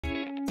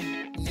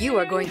You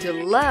are going to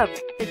love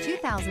the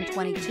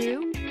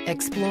 2022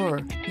 Explorer.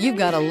 You've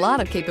got a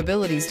lot of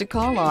capabilities to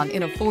call on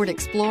in a Ford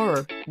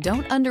Explorer.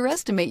 Don't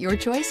underestimate your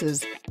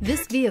choices.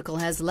 This vehicle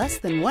has less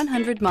than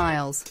 100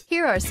 miles.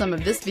 Here are some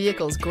of this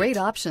vehicle's great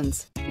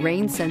options: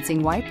 rain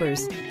sensing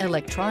wipers,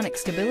 electronic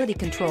stability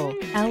control,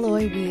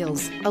 alloy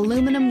wheels,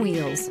 aluminum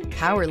wheels,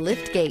 power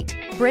lift gate,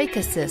 brake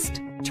assist,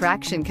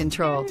 traction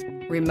control,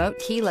 remote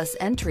keyless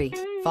entry,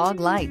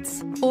 fog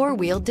lights,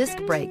 four-wheel disc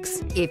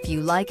brakes. If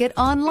you like it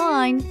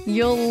online,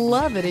 you'll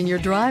love it in your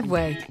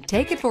driveway.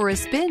 Take it for a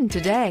spin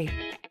today.